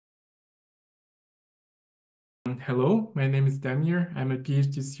Hello, my name is Damir. I'm a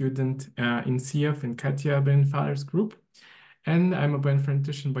PhD student in SIAF in Katja Baerenfaller's group, and I'm a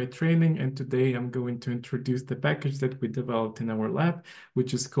bioinformatician by training. And today I'm going to introduce the package that we developed in our lab,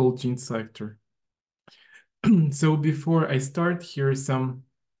 which is called GeneSelectR. So before I start, here are some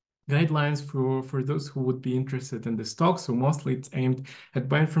guidelines for those who would be interested in this talk. So mostly it's aimed at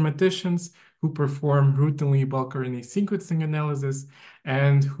bioinformaticians who perform routinely bulk RNA sequencing analysis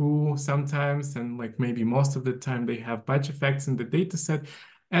and who sometimes, and like maybe most of the time, they have batch effects in the dataset.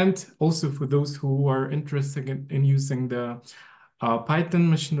 And also for those who are interested in using the Python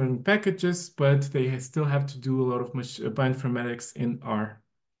machine learning packages, but they still have to do a lot of bioinformatics in R.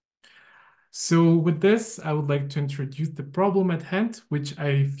 So with this, I would like to introduce the problem at hand, which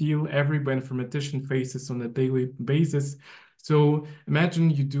I feel every bioinformatician faces on a daily basis. So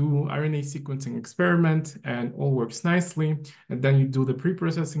imagine you do RNA sequencing experiment and all works nicely, and then you do the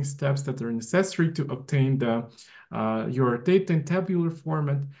pre-processing steps that are necessary to obtain your data in tabular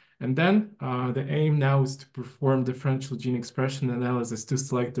format. And then the aim now is to perform differential gene expression analysis to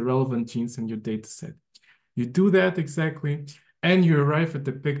select the relevant genes in your dataset. You do that exactly, and you arrive at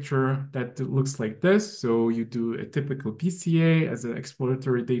the picture that looks like this. So you do a typical PCA as an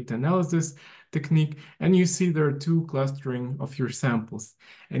exploratory data analysis technique, and you see there are two clustering of your samples.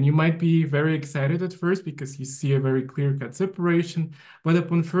 And you might be very excited at first because you see a very clear-cut separation, but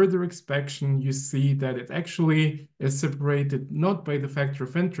upon further inspection, you see that it actually is separated not by the factor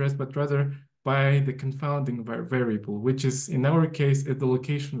of interest, but rather by the confounding variable, which is, in our case, the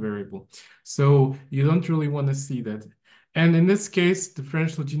location variable. So you don't really want to see that. And in this case,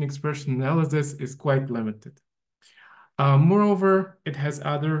 differential gene expression analysis is quite limited. Moreover, it has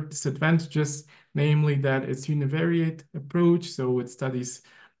other disadvantages, namely that it's univariate approach, so it studies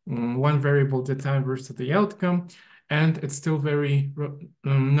one variable at a time versus the outcome, and it's still very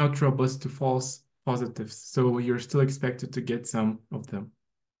not robust to false positives, so you're still expected to get some of them.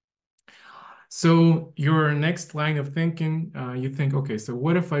 So your next line of thinking, you think, okay, so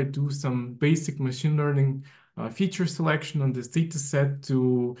what if I do some basic machine learning feature selection on this data set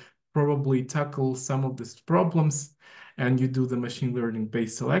to probably tackle some of these problems? And you do the machine learning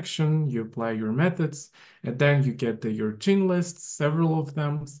based selection, you apply your methods, and then you get your gene lists, several of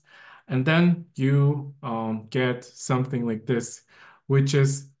them, and then you get something like this, which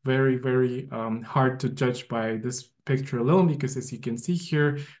is very, very hard to judge by this picture alone, because as you can see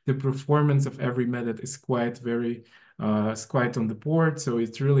here, the performance of every method is quite on the board. So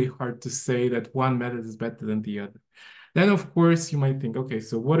it's really hard to say that one method is better than the other. Then, of course, you might think, okay,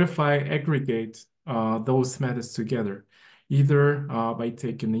 so what if I aggregate those methods together, either by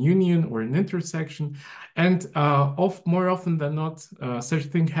taking a union or an intersection? And more often than not, such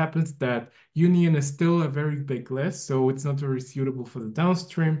thing happens that union is still a very big list, so it's not very suitable for the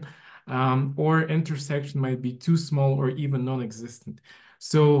downstream, or intersection might be too small or even non-existent.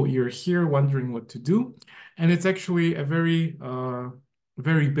 So you're here wondering what to do, and it's actually a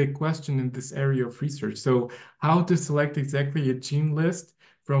very big question in this area of research. So how to select exactly a gene list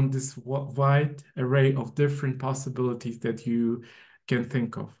from this wide array of different possibilities that you can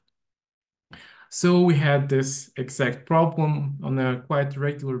think of. So we had this exact problem on a quite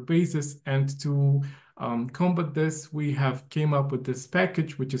regular basis, and to combat this, we have came up with this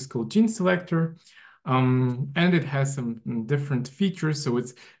package, which is called GeneSelectR, and it has some different features. So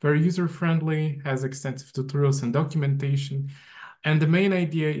it's very user-friendly, has extensive tutorials and documentation. And the main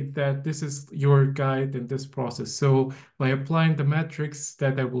idea is that this is your guide in this process. So by applying the metrics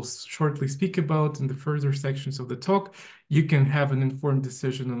that I will shortly speak about in the further sections of the talk, you can have an informed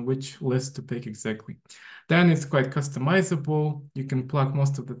decision on which list to pick exactly. Then it's quite customizable. You can plug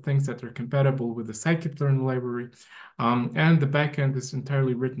most of the things that are compatible with the scikit-learn library. And the backend is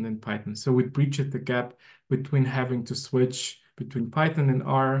entirely written in Python. So it breaches the gap between having to switch between Python and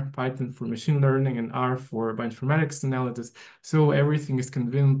R, Python for machine learning and R for bioinformatics analysis. So everything is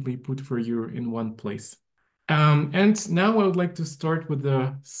conveniently put for you in one place. And now I would like to start with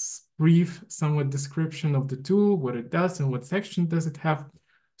a brief, somewhat description of the tool, what it does and what section does it have.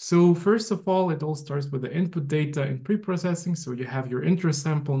 So first of all, it all starts with the input data and pre-processing. So you have your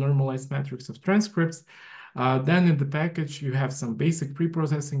intrasample normalized matrix of transcripts. Then in the package, you have some basic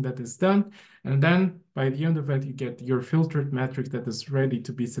pre-processing that is done. And then by the end of it, you get your filtered matrix that is ready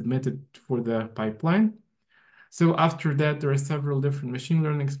to be submitted for the pipeline. So after that, there are several different machine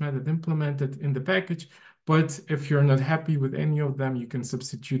learning methods implemented in the package. But if you're not happy with any of them, you can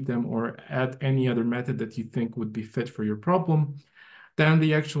substitute them or add any other method that you think would be fit for your problem. Then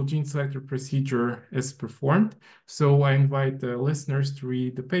the actual GeneSelectR procedure is performed. So I invite the listeners to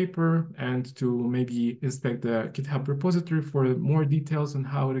read the paper and to maybe inspect the GitHub repository for more details on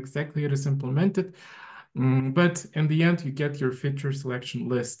how exactly it is implemented. But in the end, you get your feature selection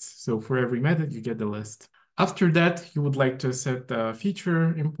list. So for every method, you get the list. After that, you would like to set the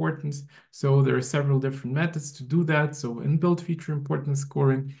feature importance. So there are several different methods to do that. So inbuilt feature importance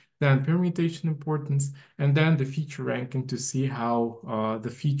scoring, then permutation importance, and then the feature ranking to see how the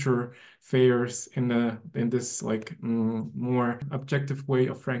feature fares in this like more objective way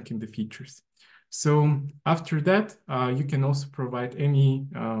of ranking the features. So after that, you can also provide any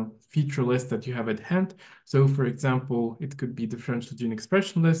feature list that you have at hand. So for example, it could be differential gene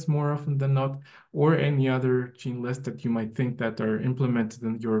expression list more often than not, or any other gene list that you might think that are implemented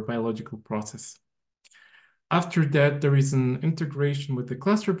in your biological process. After that, there is an integration with the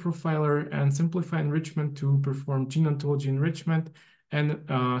cluster profiler and simplify enrichment to perform gene ontology enrichment and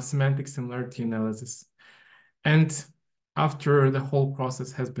semantic similarity analysis. And after the whole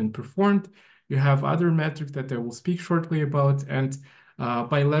process has been performed, you have other metrics that I will speak shortly about. And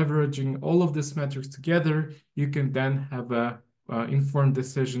by leveraging all of these metrics together, you can then have a informed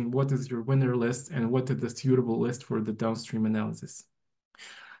decision, what is your winner list and what is the suitable list for the downstream analysis.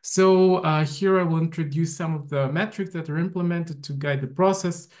 So here I will introduce some of the metrics that are implemented to guide the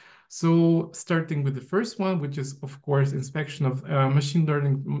process. So starting with the first one, which is, of course, inspection of machine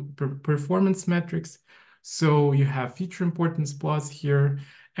learning performance metrics. So you have feature importance plots here,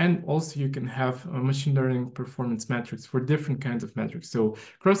 and also you can have machine learning performance metrics for different kinds of metrics. So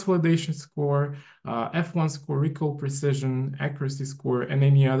cross-validation score, F1 score, recall precision, accuracy score, and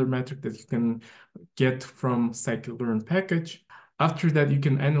any other metric that you can get from scikit-learn package. After that, you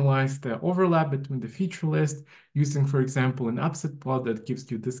can analyze the overlap between the feature list using, for example, an upset plot that gives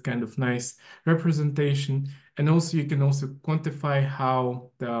you this kind of nice representation. And also you can also quantify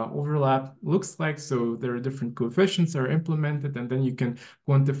how the overlap looks like. So there are different coefficients that are implemented, and then you can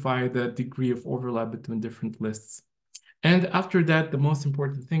quantify the degree of overlap between different lists. And after that, the most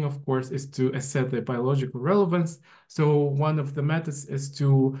important thing, of course, is to assess the biological relevance. So one of the methods is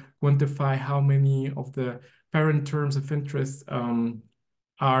to quantify how many of the parent terms of interest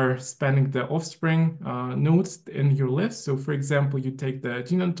are spanning the offspring nodes in your list. So for example, you take the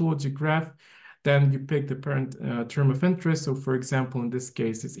gene ontology graph, then you pick the parent term of interest. So for example, in this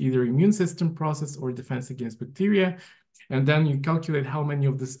case, it's either immune system process or defense against bacteria. And then you calculate how many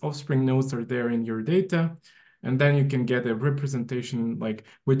of these offspring nodes are there in your data. And then you can get a representation like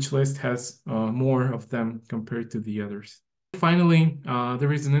which list has more of them compared to the others. Finally,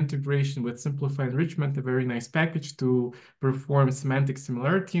 there is an integration with Simplify Enrichment, a very nice package to perform semantic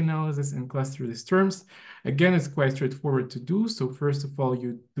similarity analysis and cluster these terms. Again, it's quite straightforward to do. So first of all,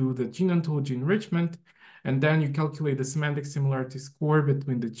 you do the gene ontology enrichment, and then you calculate the semantic similarity score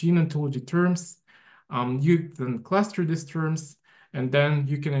between the gene ontology terms. You then cluster these terms, and then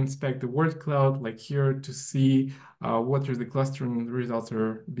you can inspect the word cloud like here to see what are the clustering results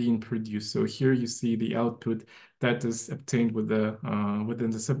are being produced. So here you see the output that is obtained with within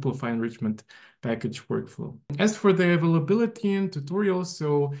the Simplify Enrichment package workflow. As for the availability and tutorials,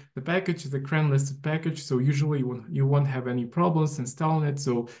 so the package is a CRAN listed package, so usually you won't have any problems installing it.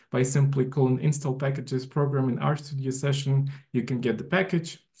 So by simply calling install packages program in RStudio session, you can get the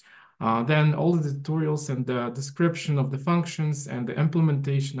package. Then all the tutorials and the description of the functions and the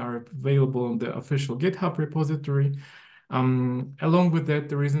implementation are available on the official GitHub repository. Along with that,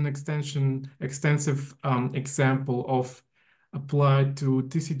 there is an extensive example of applied to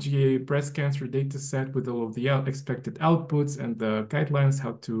TCGA breast cancer dataset with all of the expected outputs and the guidelines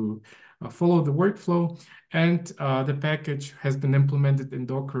how to follow the workflow. And the package has been implemented in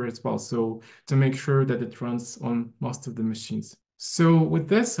Docker as well, so to make sure that it runs on most of the machines. So with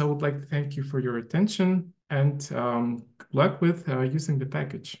this, I would like to thank you for your attention and good luck with using the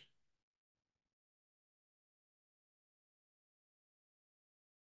package.